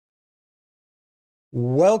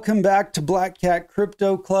Welcome back to Black Cat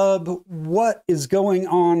Crypto Club. What is going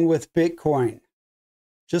on with Bitcoin?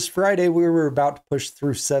 Just Friday, we were about to push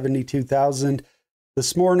through 72,000.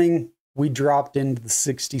 This morning, we dropped into the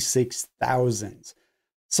 66,000s.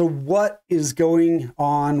 So what is going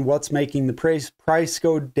on? What's making the price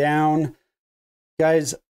go down?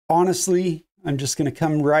 Guys, honestly, I'm just going to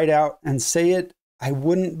come right out and say it. I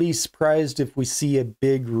wouldn't be surprised if we see a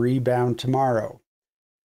big rebound tomorrow.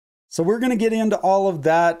 So we're going to get into all of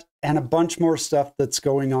that and a bunch more stuff that's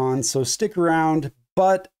going on. So stick around.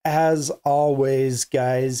 But as always,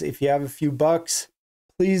 guys, if you have a few bucks,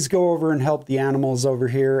 please go over and help the animals over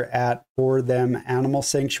here at For Them Animal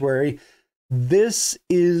Sanctuary. This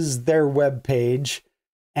is their webpage,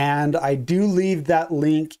 and I do leave that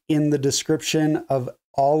link in the description of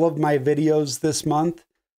all of my videos this month.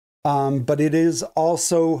 But it is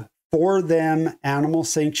also For Them Animal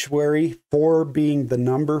Sanctuary, 4 being the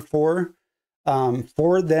number 4,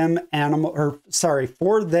 For Them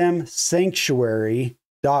Sanctuary.org.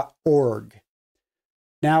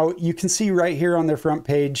 Now you can see right here on their front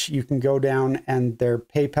page, you can go down and their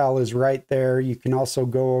PayPal is right there. You can also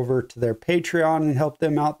go over to their Patreon and help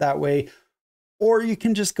them out that way. Or you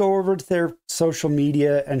can just go over to their social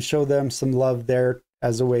media and show them some love there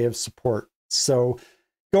as a way of support. So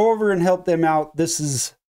go over and help them out. This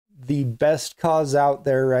is the best cause out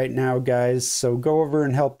there right now, guys. So go over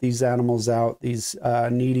and help these animals out, these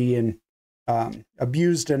needy and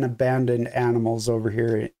abused and abandoned animals over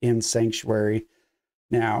here in Sanctuary.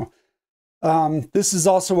 Now, this is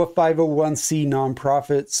also a 501c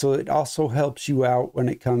nonprofit, so it also helps you out when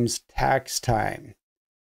it comes tax time.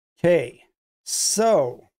 Okay,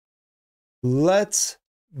 so let's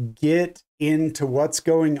get into what's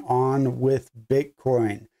going on with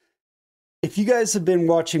Bitcoin. If you guys have been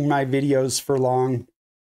watching my videos for long,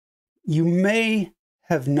 you may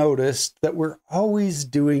have noticed that we're always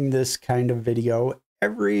doing this kind of video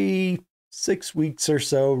every 6 weeks or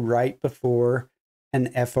so right before an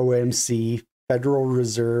FOMC, Federal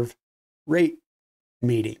Reserve rate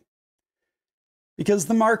meeting. Because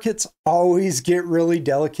the markets always get really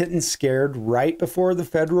delicate and scared right before the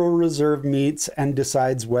Federal Reserve meets and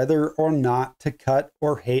decides whether or not to cut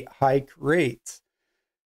or hike rates.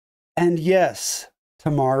 And yes,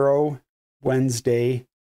 tomorrow, Wednesday,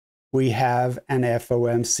 we have an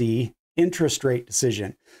FOMC interest rate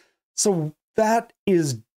decision. So that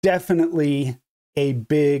is definitely a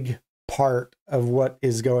big part of what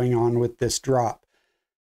is going on with this drop.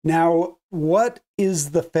 Now, what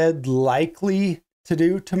is the Fed likely to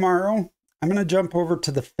do tomorrow? I'm going to jump over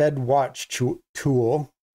to the Fed Watch tool.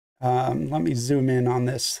 Let me zoom in on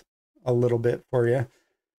this a little bit for you.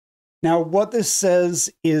 Now, what this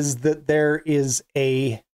says is that there is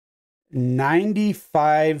a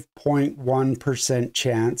 95.1%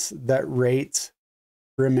 chance that rates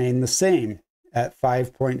remain the same at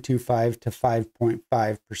 5.25 to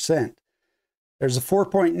 5.5%. There's a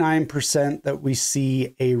 4.9% that we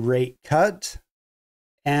see a rate cut.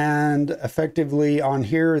 And effectively on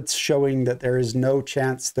here, it's showing that there is no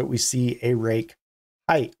chance that we see a rate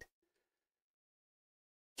hike.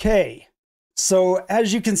 Okay. So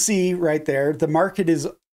as you can see right there, the market is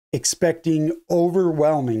expecting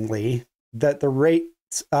overwhelmingly that the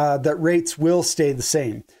rates will stay the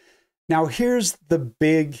same. Now here's the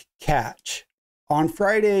big catch. On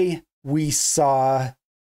Friday, we saw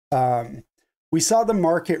the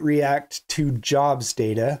market react to jobs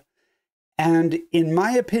data, and in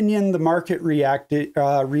my opinion, the market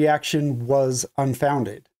reaction was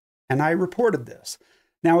unfounded, and I reported this.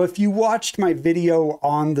 Now, if you watched my video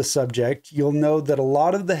on the subject, you'll know that a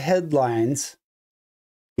lot of the headlines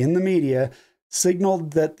in the media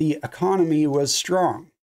signaled that the economy was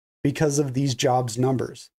strong because of these jobs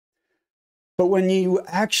numbers. But when you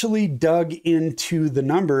actually dug into the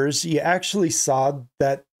numbers, you actually saw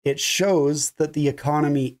that it shows that the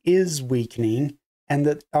economy is weakening and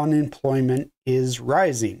that unemployment is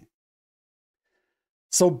rising.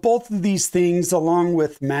 So both of these things, along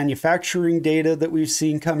with manufacturing data that we've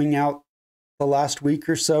seen coming out the last week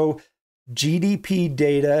or so, GDP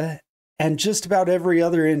data, and just about every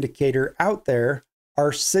other indicator out there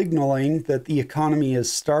are signaling that the economy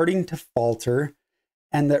is starting to falter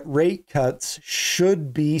and that rate cuts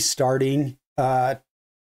should be starting in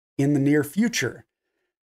the near future.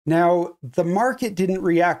 Now, the market didn't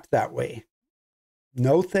react that way.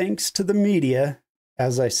 No thanks to the media,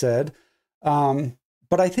 as I said.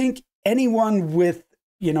 But I think anyone with,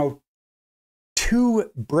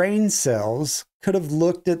 2 brain cells could have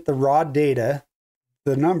looked at the raw data,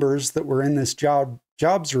 the numbers that were in this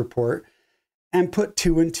jobs report, and put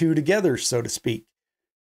 2 and 2 together, so to speak.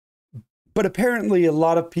 But apparently a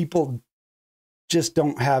lot of people just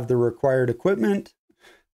don't have the required equipment.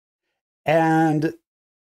 And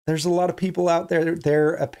there's a lot of people out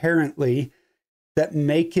there apparently that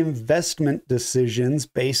make investment decisions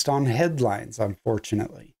based on headlines,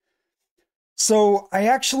 unfortunately. So I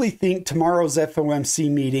actually think tomorrow's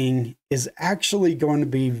FOMC meeting is actually going to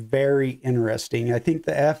be very interesting. I think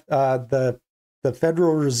the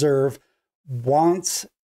Federal Reserve wants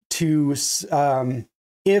to,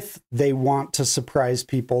 if they want to surprise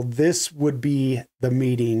people, this would be the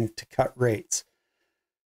meeting to cut rates.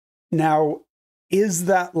 Now, is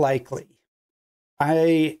that likely?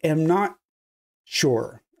 I am not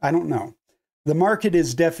sure. I don't know. The market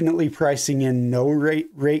is definitely pricing in no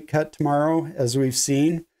rate cut tomorrow, as we've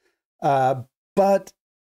seen. But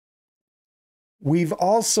we've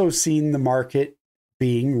also seen the market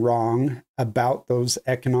being wrong about those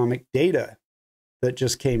economic data that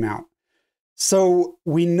just came out. So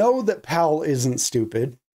we know that Powell isn't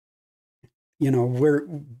stupid. You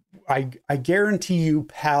know, I guarantee you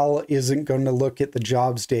Powell isn't going to look at the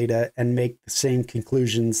jobs data and make the same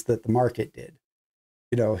conclusions that the market did.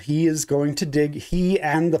 You know, he is going to he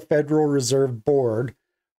and the Federal Reserve Board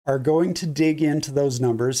are going to dig into those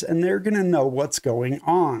numbers, and they're going to know what's going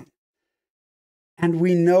on. And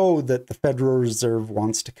we know that the Federal Reserve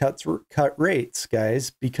wants to cut rates,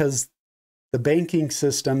 guys, because the banking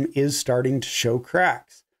system is starting to show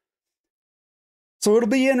cracks. So it'll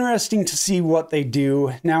be interesting to see what they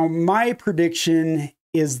do. Now, my prediction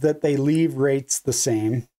is that they leave rates the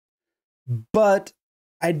same, but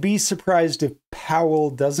I'd be surprised if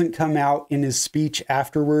Powell doesn't come out in his speech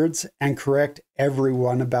afterwards and correct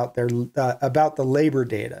everyone about the labor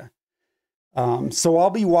data. So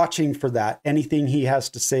I'll be watching for that. Anything he has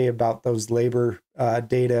to say about those labor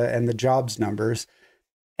data and the jobs numbers.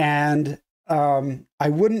 And I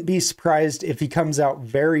wouldn't be surprised if he comes out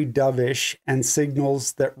very dovish and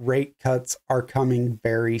signals that rate cuts are coming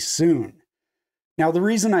very soon. Now, the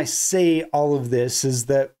reason I say all of this is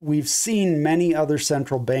that we've seen many other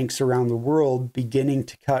central banks around the world beginning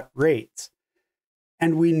to cut rates.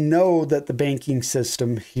 And we know that the banking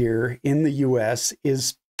system here in the US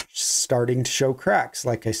is starting to show cracks,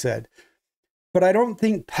 like I said. But I don't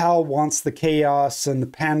think Powell wants the chaos and the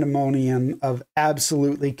pandemonium of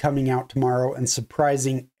absolutely coming out tomorrow and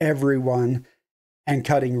surprising everyone and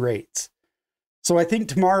cutting rates. So I think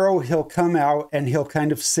tomorrow he'll come out and he'll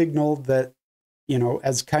kind of signal that, you know,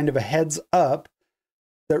 as kind of a heads up,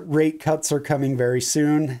 that rate cuts are coming very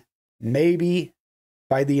soon, maybe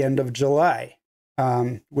by the end of July,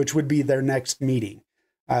 which would be their next meeting.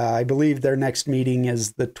 I believe their next meeting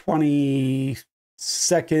is the 22nd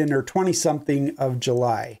or 20-something of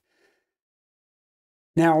July.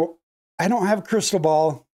 Now, I don't have a crystal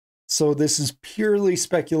ball, so this is purely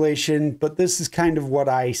speculation, but this is kind of what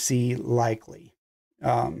I see likely.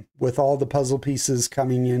 With all the puzzle pieces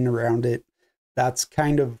coming in around it, that's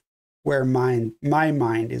kind of where my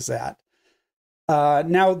mind is at.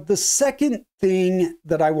 Now, the second thing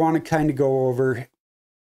that I want to kind of go over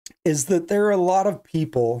is that there are a lot of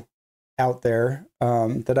people out there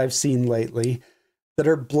that I've seen lately that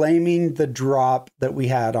are blaming the drop that we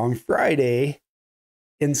had on Friday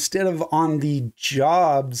instead of on the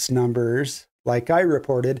jobs numbers, like I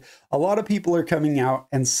reported. A lot of people are coming out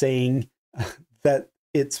and saying that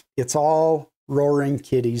it's all Roaring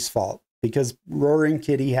Kitty's fault, because Roaring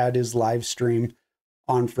Kitty had his live stream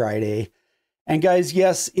on Friday. And guys,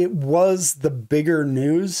 yes, it was the bigger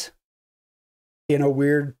news in a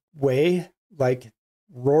weird way. Like,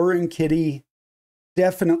 Roaring Kitty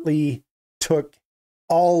definitely took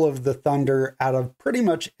all of the thunder out of pretty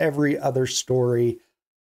much every other story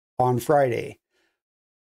on Friday.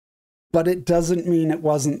 But it doesn't mean it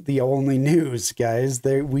wasn't the only news, guys.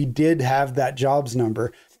 We did have that jobs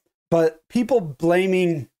number. But people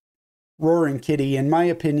blaming Roaring Kitty, in my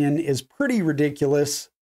opinion, is pretty ridiculous.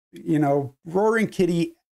 You know, Roaring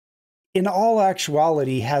Kitty, in all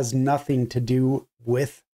actuality, has nothing to do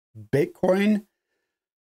with Bitcoin.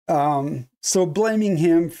 So blaming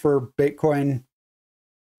him for Bitcoin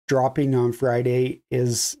dropping on Friday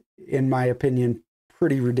is, in my opinion,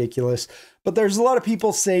 pretty ridiculous. But there's a lot of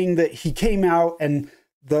people saying that he came out and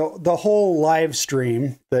the whole live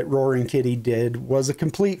stream that Roaring Kitty did was a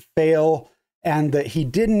complete fail, and that he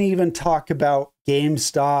didn't even talk about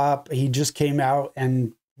GameStop. He just came out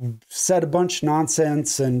and said a bunch of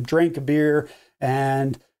nonsense and drank a beer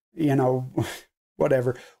and, you know,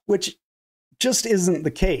 whatever, which just isn't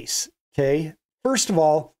the case. Okay. First of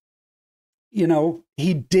all, you know,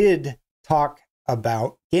 he did talk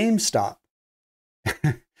about GameStop.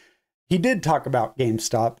 He did talk about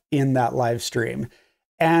GameStop in that live stream.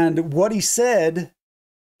 And what he said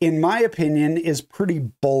in my opinion, is pretty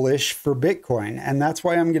bullish for Bitcoin. And that's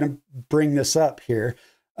why I'm going to bring this up here.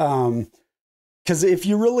 Because if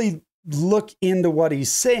you really look into what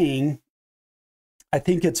he's saying, I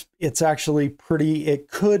think it's actually it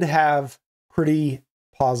could have pretty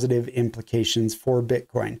positive implications for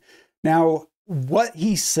Bitcoin. Now, what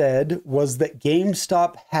he said was that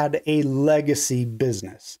GameStop had a legacy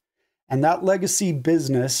business, and that legacy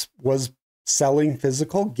business was selling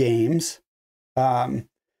physical games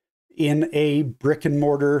in a brick and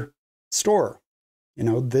mortar store. You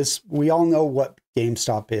know, we all know what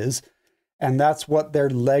GameStop is, and that's what their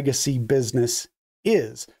legacy business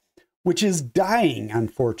is, which is dying,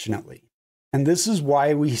 unfortunately. And this is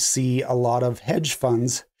why we see a lot of hedge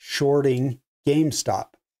funds shorting GameStop.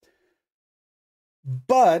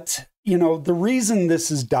 But, you know, the reason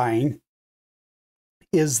this is dying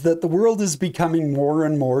is that the world is becoming more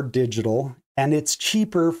and more digital, and it's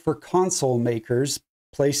cheaper for console makers,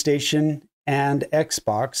 PlayStation and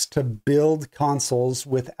Xbox, to build consoles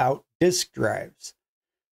without disk drives.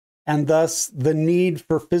 And thus, the need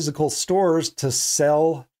for physical stores to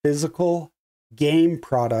sell physical game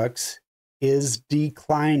products is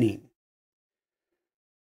declining.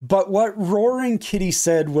 But what Roaring Kitty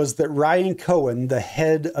said was that Ryan Cohen, the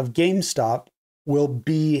head of GameStop,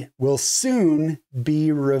 will soon be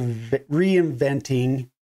reinventing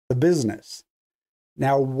the business.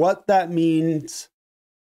 Now, what that means,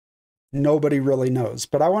 nobody really knows.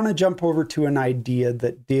 But I want to jump over to an idea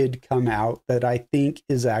that did come out that I think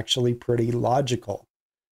is actually pretty logical.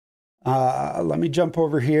 Let me jump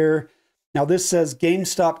over here. Now, this says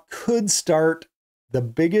GameStop could start the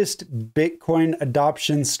biggest Bitcoin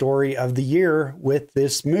adoption story of the year with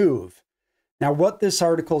this move. Now, what this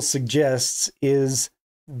article suggests is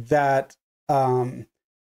that one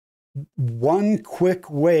quick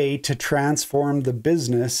way to transform the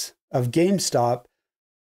business of GameStop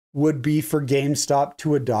would be for GameStop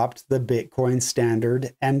to adopt the Bitcoin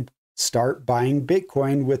standard and start buying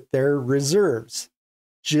Bitcoin with their reserves,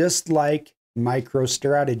 just like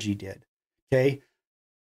MicroStrategy did. Okay.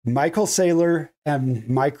 Michael Saylor and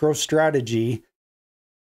MicroStrategy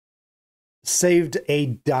saved a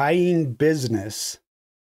dying business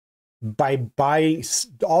by buying,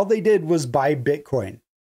 all they did was buy Bitcoin.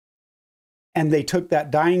 And they took that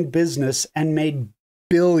dying business and made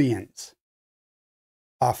billions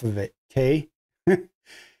off of it. Okay.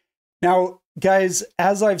 Now, guys,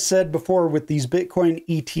 as I've said before, with these Bitcoin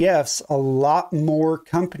ETFs, a lot more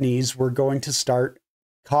companies were going to start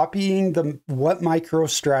copying what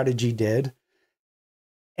MicroStrategy did.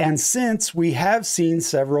 And since we have seen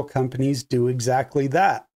several companies do exactly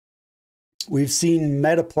that, we've seen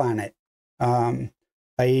Metaplanet,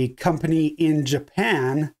 a company in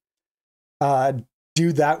Japan,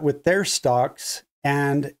 do that with their stocks,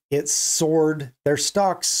 and their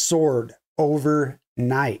stocks soared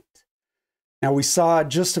overnight. Now, we saw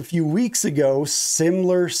just a few weeks ago,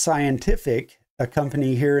 Similar Scientific, a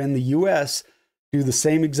company here in the US, do the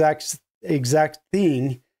same exact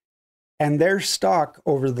thing. And their stock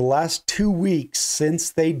over the last 2 weeks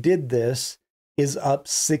since they did this is up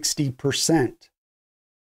 60%.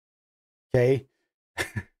 Okay.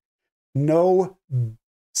 No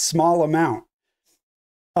small amount.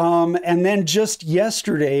 And then just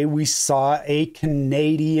yesterday, we saw a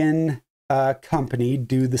Canadian company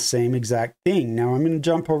do the same exact thing. Now, I'm going to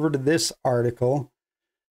jump over to this article.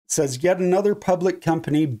 It says, yet another public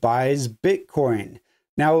company buys Bitcoin.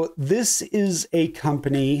 Now, this is a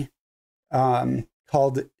company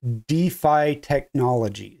called DeFi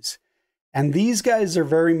Technologies. And these guys are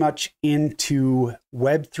very much into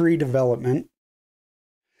Web3 development.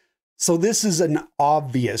 So this is an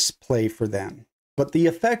obvious play for them. But the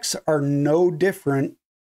effects are no different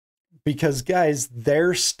because, guys,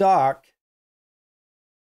 their stock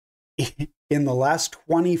in the last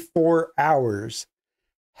 24 hours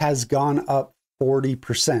has gone up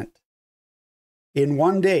 40%. In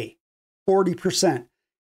one day, 40%.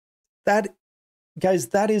 That, guys,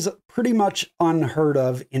 that is pretty much unheard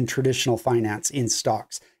of in traditional finance in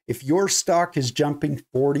stocks. If your stock is jumping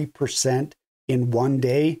 40% in one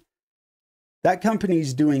day, that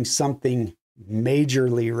company's doing something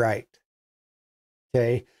majorly right.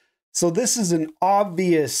 Okay. So this is an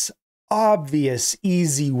obvious,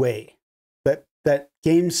 easy way that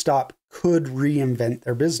GameStop could reinvent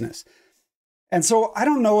their business. And so I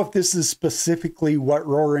don't know if this is specifically what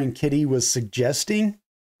Roaring Kitty was suggesting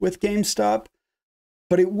with GameStop,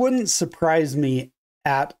 but it wouldn't surprise me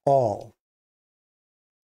at all.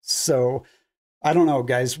 So I don't know,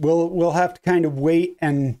 guys. We'll have to kind of wait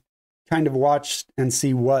and kind of watch and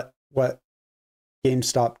see what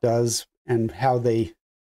GameStop does and how they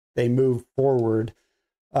move forward.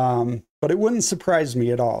 But it wouldn't surprise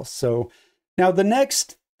me at all. So now the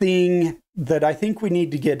next thing that I think we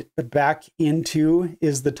need to get back into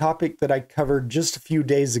is the topic that I covered just a few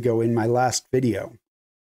days ago in my last video.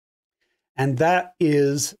 And that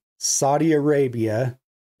is Saudi Arabia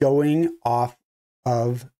going off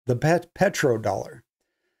of the petrodollar.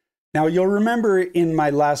 Now, you'll remember in my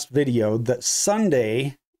last video that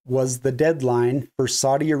Sunday was the deadline for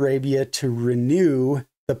Saudi Arabia to renew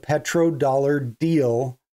the petrodollar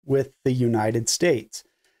deal with the United States.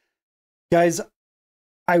 Guys,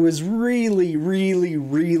 I was really, really,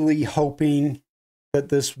 really hoping that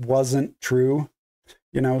this wasn't true,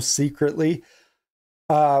 secretly.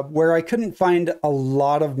 Where I couldn't find a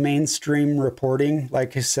lot of mainstream reporting,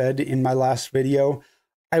 like I said in my last video,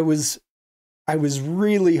 I was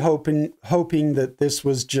really hoping that this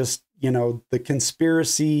was just, the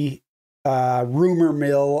conspiracy rumor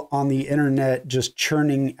mill on the internet just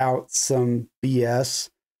churning out some BS.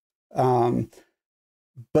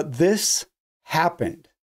 But this happened.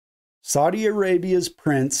 Saudi Arabia's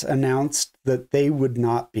prince announced that they would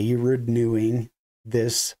not be renewing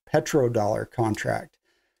this petrodollar contract.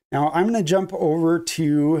 Now, I'm going to jump over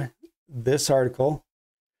to this article.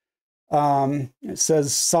 It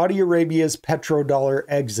says, Saudi Arabia's petrodollar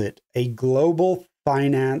exit, a global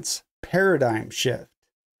finance paradigm shift.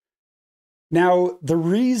 Now, the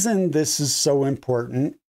reason this is so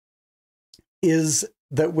important is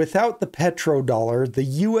that without the petrodollar, the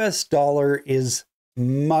US dollar is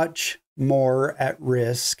much more at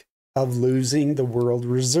risk of losing the world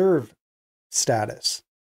reserve status.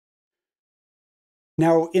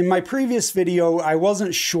 Now, in my previous video, I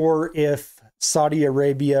wasn't sure if Saudi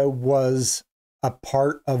Arabia was a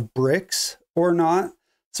part of BRICS or not.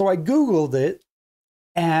 So I Googled it,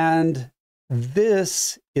 and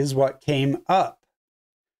this is what came up.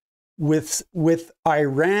 With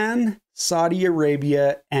Iran, Saudi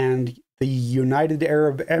Arabia, and the United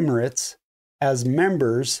Arab Emirates as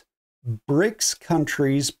members, BRICS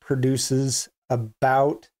countries produces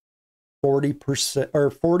about 40%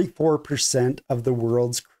 or 44% of the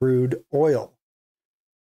world's crude oil.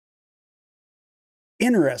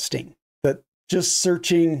 Interesting that just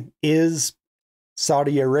searching is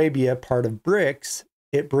Saudi Arabia part of BRICS,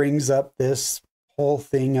 it brings up this whole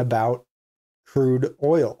thing about crude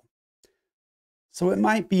oil. So it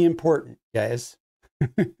might be important, guys.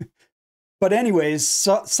 But anyways,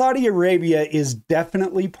 Saudi Arabia is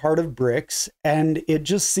definitely part of BRICS, and it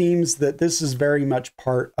just seems that this is very much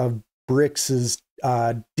part of BRICS's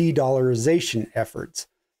de-dollarization efforts.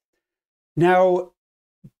 Now,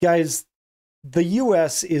 guys, the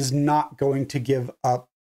US is not going to give up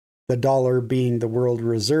the dollar being the world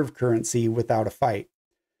reserve currency without a fight,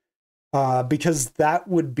 because that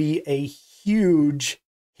would be a huge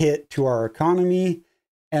hit to our economy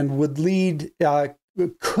and would lead,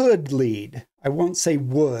 could lead, I won't say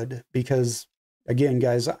would, because again,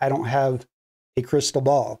 guys, I don't have a crystal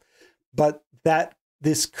ball, but that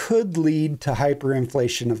this could lead to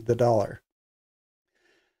hyperinflation of the dollar.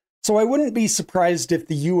 So I wouldn't be surprised if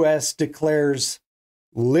the US declares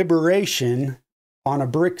liberation on a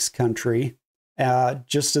BRICS country,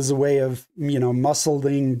 just as a way of,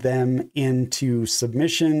 muscling them into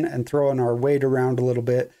submission and throwing our weight around a little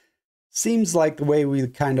bit. Seems like the way we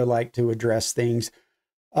kind of like to address things.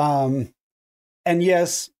 And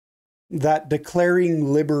yes, that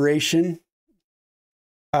declaring liberation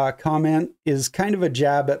comment is kind of a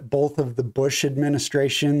jab at both of the Bush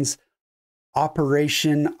administration's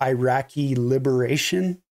Operation Iraqi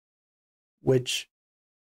Liberation, which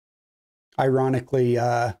ironically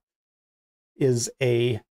is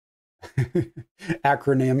a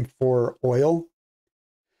acronym for oil.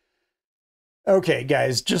 Okay,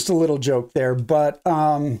 guys, just a little joke there. But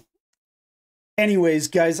anyways,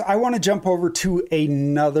 guys, I want to jump over to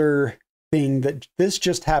another thing that this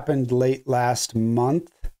just happened late last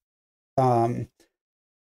month.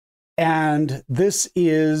 And this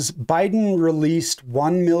is Biden released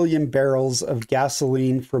 1 million barrels of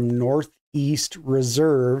gasoline from Northeast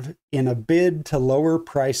Reserve in a bid to lower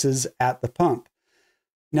prices at the pump.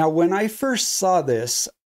 Now, when I first saw this,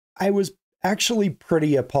 I was actually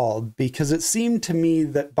pretty appalled because it seemed to me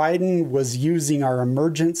that Biden was using our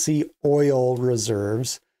emergency oil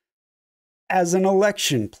reserves as an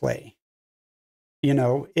election play.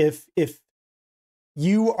 If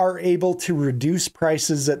you are able to reduce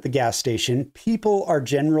prices at the gas station, people are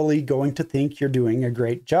generally going to think you're doing a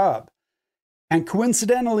great job. And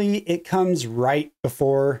coincidentally, it comes right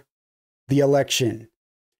before the election.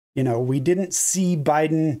 We didn't see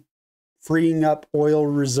Biden freeing up oil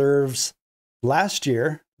reserves last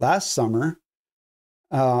summer.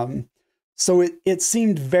 So it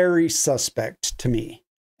seemed very suspect to me.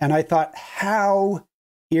 And I thought, how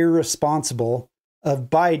irresponsible of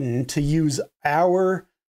Biden to use our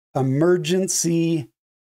emergency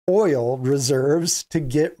oil reserves to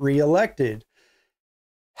get reelected.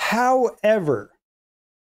 However,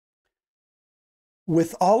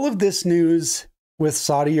 with all of this news with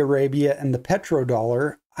Saudi Arabia and the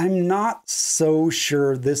petrodollar, I'm not so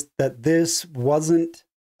sure that this wasn't,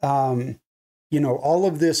 all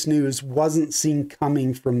of this news wasn't seen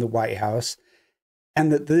coming from the White House,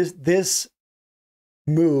 and that this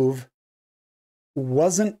move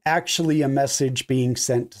wasn't actually a message being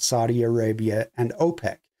sent to Saudi Arabia and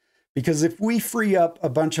OPEC. Because if we free up a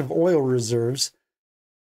bunch of oil reserves,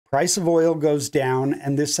 price of oil goes down,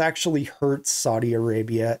 and this actually hurts Saudi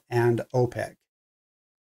Arabia and OPEC.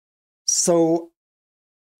 So,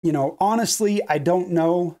 honestly, I don't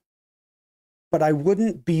know, but I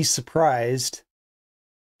wouldn't be surprised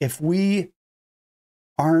if we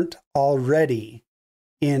aren't already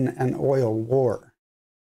in an oil war.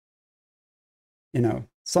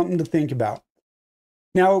 Something to think about.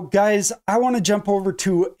 Now, guys, I want to jump over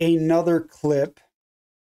to another clip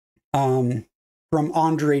from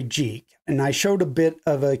Andre Geek. And I showed a bit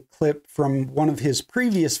of a clip from one of his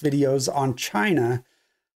previous videos on China.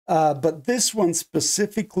 But this one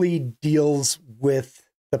specifically deals with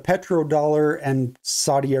the petrodollar and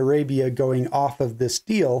Saudi Arabia going off of this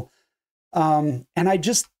deal. And I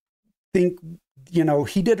just think,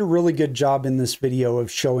 he did a really good job in this video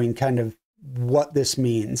of showing kind of what this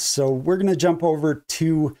means. So we're going to jump over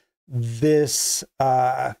to this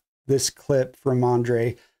this clip from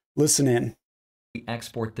Andre. Listen in. We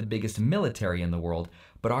export the biggest military in the world,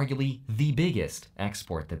 but arguably the biggest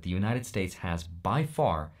export that the United States has by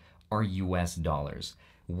far are US dollars.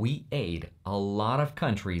 We aid a lot of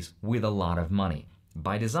countries with a lot of money.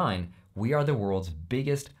 By design, we are the world's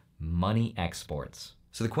biggest money exports.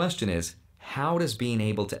 So the question is, how does being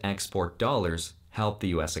able to export dollars help the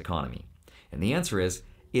US economy? And the answer is,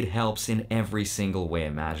 it helps in every single way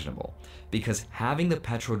imaginable. Because having the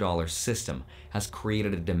petrodollar system has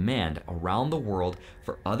created a demand around the world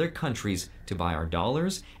for other countries to buy our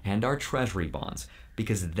dollars and our treasury bonds.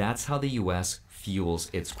 Because that's how the US fuels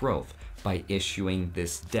its growth, by issuing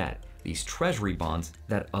this debt, these treasury bonds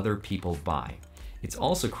that other people buy. It's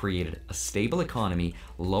also created a stable economy,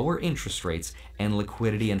 lower interest rates, and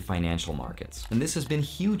liquidity in financial markets. And this has been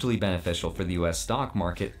hugely beneficial for the US stock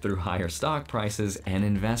market through higher stock prices and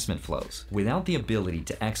investment flows. Without the ability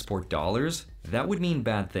to export dollars, that would mean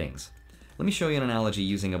bad things. Let me show you an analogy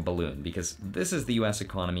using a balloon, because this is the US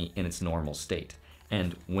economy in its normal state.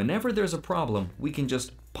 And whenever there's a problem, we can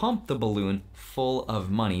just pump the balloon full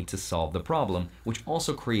of money to solve the problem, which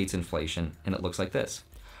also creates inflation, and it looks like this.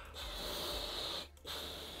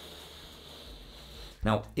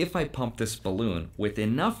 Now, if I pump this balloon with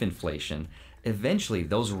enough inflation, eventually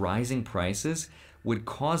those rising prices would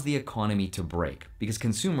cause the economy to break because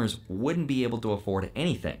consumers wouldn't be able to afford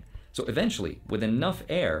anything. So eventually, with enough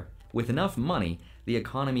air, with enough money, the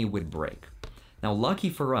economy would break. Now, lucky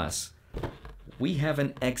for us, we have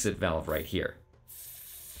an exit valve right here.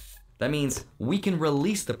 That means we can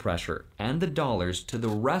release the pressure and the dollars to the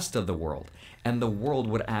rest of the world, and the world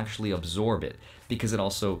would actually absorb it because it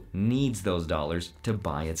also needs those dollars to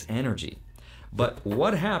buy its energy. But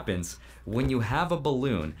what happens when you have a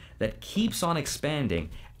balloon that keeps on expanding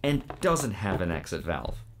and doesn't have an exit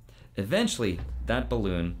valve? Eventually, that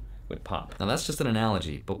balloon would pop. Now that's just an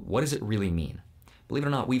analogy, but what does it really mean? Believe it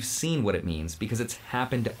or not, we've seen what it means because it's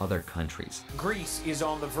happened to other countries. Greece is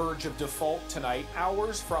on the verge of default tonight,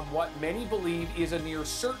 hours from what many believe is a near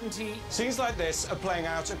certainty. Scenes like this are playing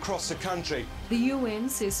out across the country. The UN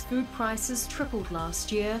says food prices tripled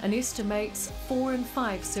last year and estimates 4 in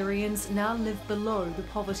 5 Syrians now live below the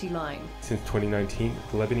poverty line. Since 2019,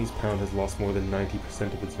 the Lebanese pound has lost more than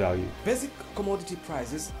 90% of its value. Basic commodity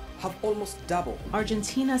prices have almost doubled.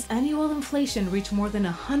 Argentina's annual inflation reached more than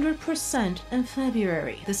 100% in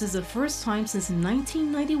February. This is the first time since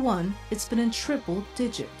 1991 it's been in triple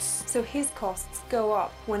digits. So his costs go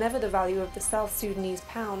up whenever the value of the South Sudanese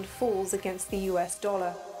pound falls against the US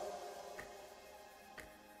dollar.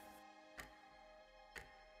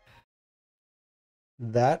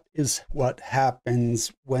 That is what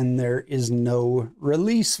happens when there is no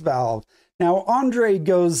release valve. Now, Andre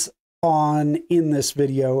goes on in this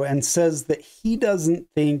video and says that he doesn't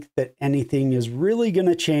think that anything is really going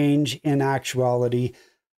to change in actuality,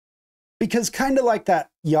 because kind of like that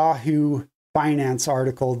Yahoo Finance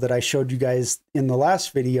article that I showed you guys in the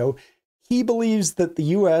last video, he believes that the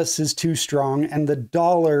US is too strong and the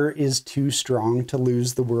dollar is too strong to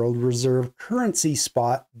lose the world reserve currency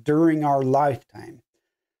spot during our lifetime.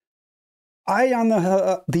 I, on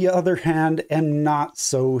the other hand, am not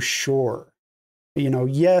so sure. You know,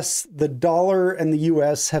 yes, the dollar and the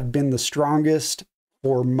US have been the strongest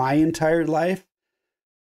for my entire life,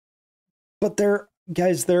 but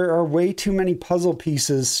guys, there are way too many puzzle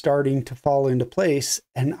pieces starting to fall into place,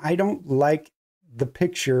 and I don't like the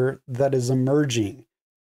picture that is emerging.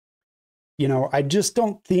 You know, I just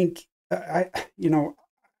don't think, I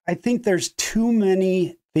think there's too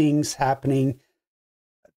many things happening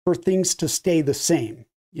for things to stay the same.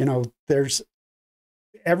 You know, there's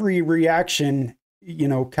every reaction, you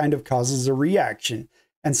know, kind of causes a reaction.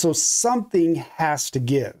 And so something has to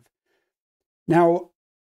give. Now,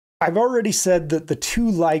 I've already said that the two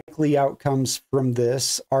likely outcomes from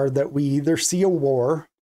this are that we either see a war.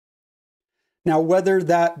 Now, whether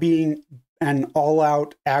that being an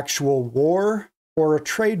all-out actual war or a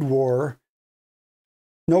trade war,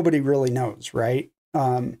 nobody really knows, right?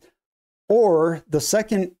 Or the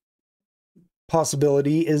second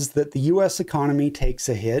possibility is that the US economy takes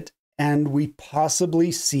a hit and we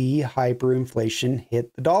possibly see hyperinflation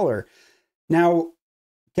hit the dollar. Now,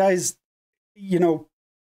 guys, you know,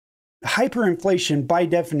 hyperinflation by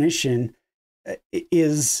definition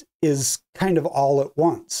is kind of all at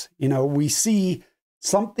once. You know, we see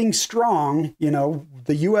something strong, you know,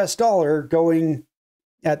 the US dollar going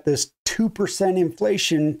at this 2%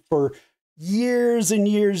 inflation for years and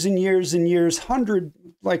years and years and years,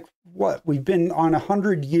 we've been on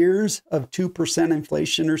 100 years of 2%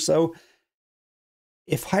 inflation or so.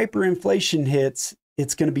 If hyperinflation hits,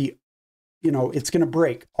 it's going to be, you know, it's going to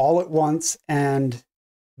break all at once and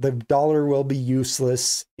the dollar will be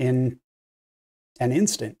useless in an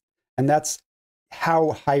instant. And that's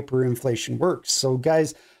how hyperinflation works. So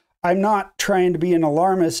guys, I'm not trying to be an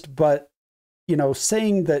alarmist, but, you know,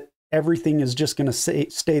 saying that everything is just going to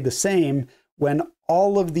stay the same when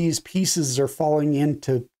all of these pieces are falling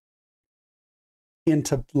into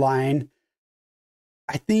line,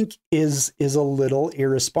 I think is a little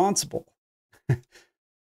irresponsible.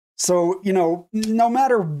 So, you know, no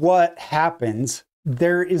matter what happens,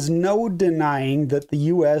 there is no denying that the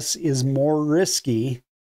US is more risky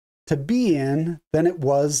to be in than it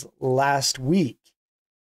was last week.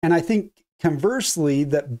 And I think conversely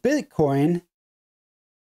that Bitcoin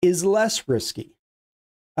is less risky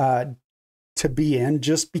to be in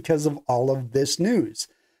just because of all of this news.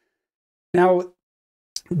 Now,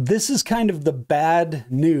 this is kind of the bad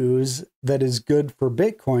news that is good for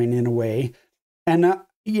Bitcoin in a way. And,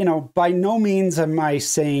 you know, by no means am I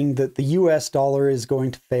saying that the US dollar is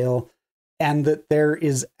going to fail and that there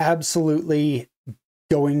is absolutely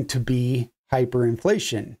going to be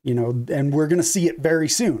hyperinflation, you know, and we're going to see it very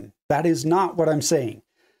soon. That is not what I'm saying.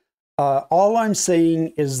 All I'm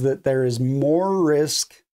saying is that there is more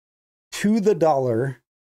risk to the dollar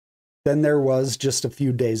than there was just a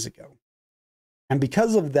few days ago. And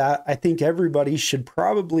because of that, I think everybody should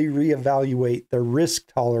probably reevaluate their risk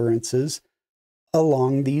tolerances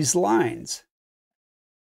along these lines.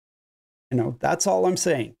 You know, that's all I'm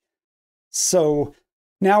saying. So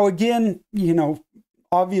now again, you know,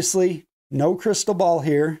 obviously no crystal ball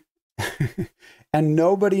here. And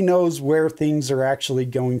nobody knows where things are actually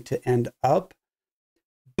going to end up.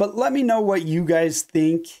 But let me know what you guys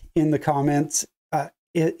think in the comments.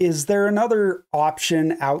 Is there another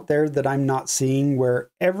option out there that I'm not seeing where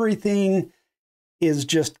everything is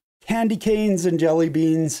just candy canes and jelly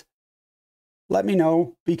beans? Let me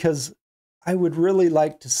know, because I would really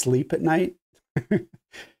like to sleep at night.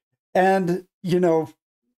 And, you know,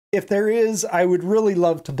 if there is, I would really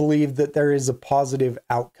love to believe that there is a positive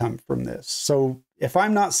outcome from this. So if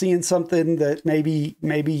I'm not seeing something, that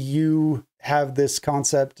maybe you have this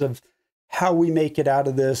concept of how we make it out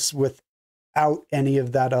of this without any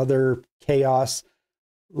of that other chaos,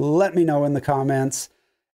 let me know in the comments.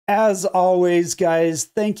 As always, guys,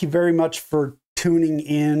 thank you very much for tuning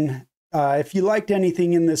in. If you liked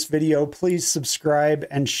anything in this video, please subscribe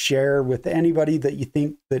and share with anybody that you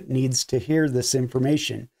think that needs to hear this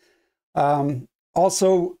information.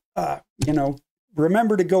 Also, you know,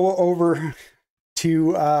 remember to go over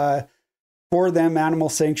to For Them Animal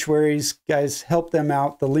Sanctuaries. Guys, help them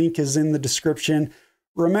out. The link is in the description.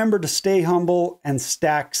 Remember to stay humble and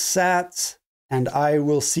stack sats, and I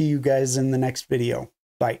will see you guys in the next video.